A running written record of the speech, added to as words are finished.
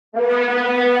Welcome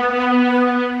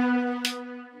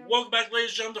back, ladies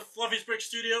and gentlemen, to Fluffy's Brick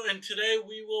Studio, and today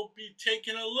we will be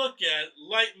taking a look at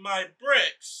Light My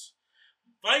Bricks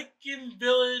Viking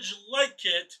Village Light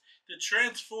Kit to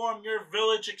transform your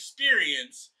village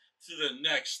experience to the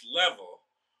next level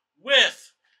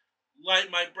with Light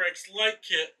My Bricks Light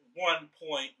Kit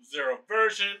 1.0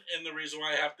 version. And the reason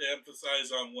why I have to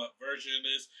emphasize on what version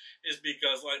it is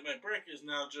because Light My Brick is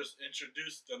now just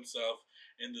introduced themselves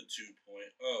in the 2.0.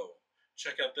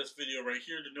 Check out this video right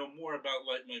here to know more about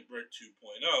Light My Brick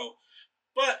 2.0.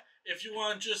 But if you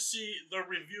want to just see the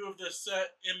review of this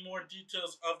set in more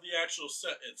details of the actual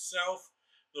set itself,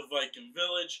 the Viking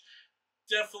Village,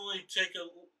 definitely take a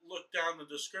look down the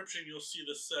description. You'll see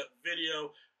the set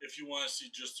video if you want to see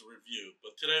just a review.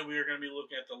 But today we are going to be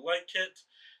looking at the light kit.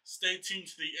 Stay tuned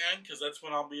to the end because that's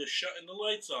when I'll be shutting the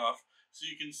lights off so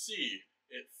you can see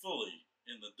it fully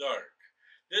in the dark.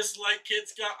 This light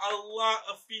kit's got a lot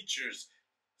of features.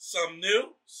 Some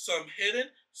new, some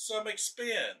hidden, some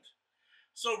expand.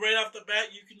 So right off the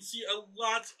bat, you can see a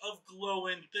lot of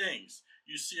glowing things.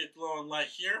 You see a glowing light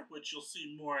here, which you'll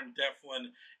see more in depth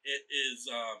when it is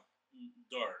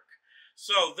dark.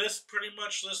 So this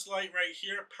light right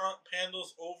here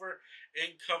handles over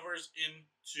and covers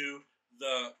into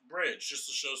the bridge just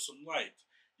to show some light.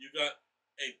 You got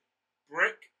a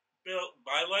brick built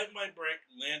by Light My Brick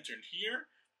lantern here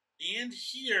and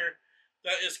here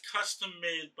that is custom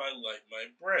made by Light My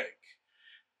Brick.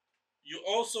 You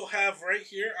also have right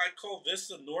here, I call this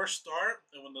the North Star,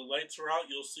 and when the lights are out,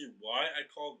 you'll see why I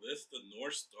call this the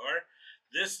North Star.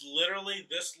 This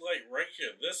light right here,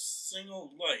 this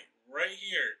single light right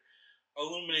here,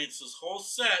 illuminates this whole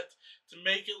set to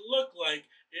make it look like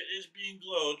it is being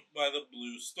glowed by the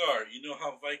blue star. You know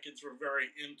how Vikings were very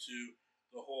into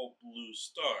the whole blue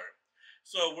star.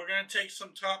 So we're going to take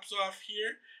some tops off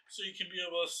here so you can be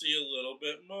able to see a little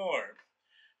bit more.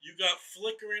 You got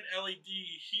flickering LED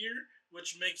here,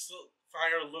 which makes the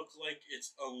fire look like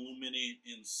it's illuminating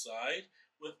inside,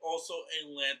 with also a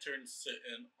lantern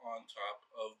sitting on top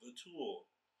of the tool.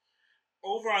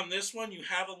 Over on this one, you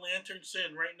have a lantern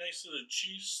sitting right next to the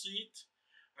chief's seat.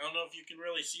 I don't know if you can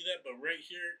really see that, but right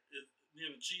here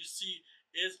near the chief's seat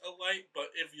is a light,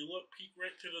 but if you peek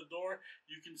right through the door,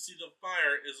 you can see the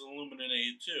fire is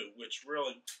illuminated too, which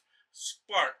really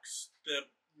sparks the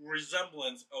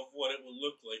resemblance of what it would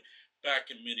look like back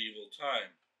in medieval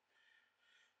time.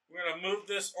 We're going to move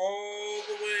this all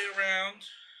the way around,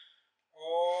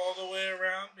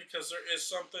 because there is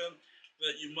something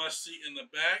that you must see in the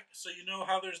back. So you know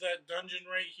how there's that dungeon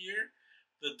right here?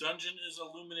 The dungeon is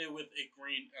illuminated with a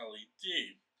green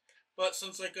LED. But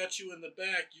since I got you in the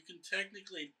back, you can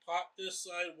technically pop this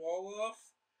side wall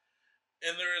off,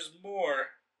 and there is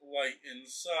more light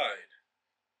inside.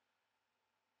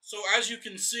 So as you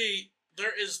can see,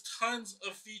 there is tons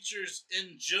of features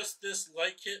in just this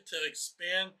light kit to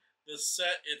expand the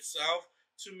set itself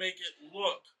to make it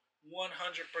look 100%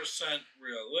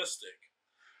 realistic.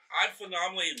 I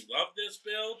phenomenally love this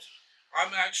build.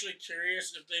 I'm actually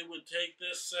curious if they would take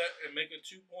this set and make a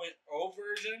 2.0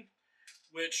 version,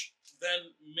 which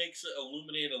then makes it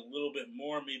illuminate a little bit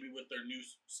more, maybe with their new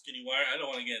skinny wire. I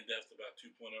don't want to get in depth about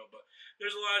 2.0, but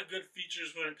there's a lot of good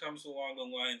features when it comes along the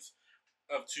lines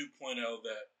of 2.0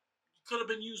 that could have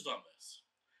been used on this.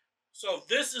 So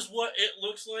this is what it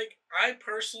looks like. I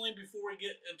personally, before we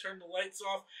get and turn the lights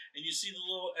off, and you see the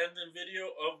little ending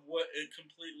video of what it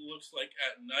completely looks like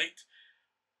at night,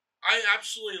 I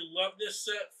absolutely love this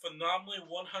set phenomenally,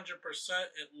 100%.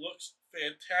 It looks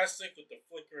fantastic with the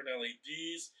flickering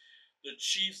LEDs, the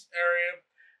Chiefs area,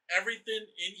 everything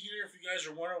in here. If you guys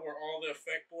are wondering where all the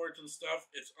effect boards and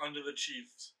stuff, it's under the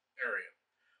Chiefs area.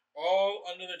 All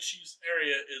under the Chiefs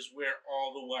area is where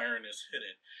all the wiring is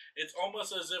hidden. It's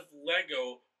almost as if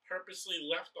Lego purposely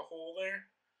left a hole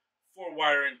there for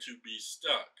wiring to be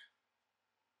stuck.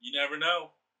 You never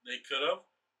know. They could have.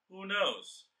 Who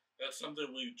knows? That's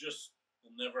something we just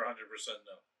will never 100%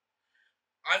 know.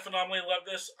 I phenomenally love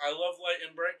this. I love Light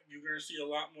and Brick. You're going to see a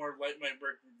lot more Light My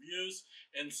Brick reviews.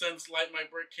 And since Light My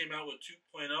Brick came out with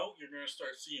 2.0, you're going to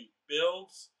start seeing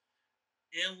builds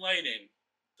and lighting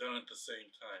done at the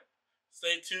same time.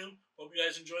 Stay tuned. Hope you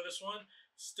guys enjoy this one.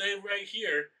 Stay right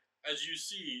here as you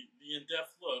see the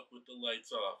in-depth look with the lights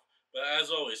off. But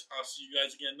as always, I'll see you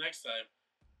guys again next time.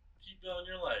 Keep building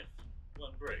your life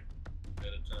one brick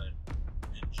at a time.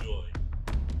 Enjoy.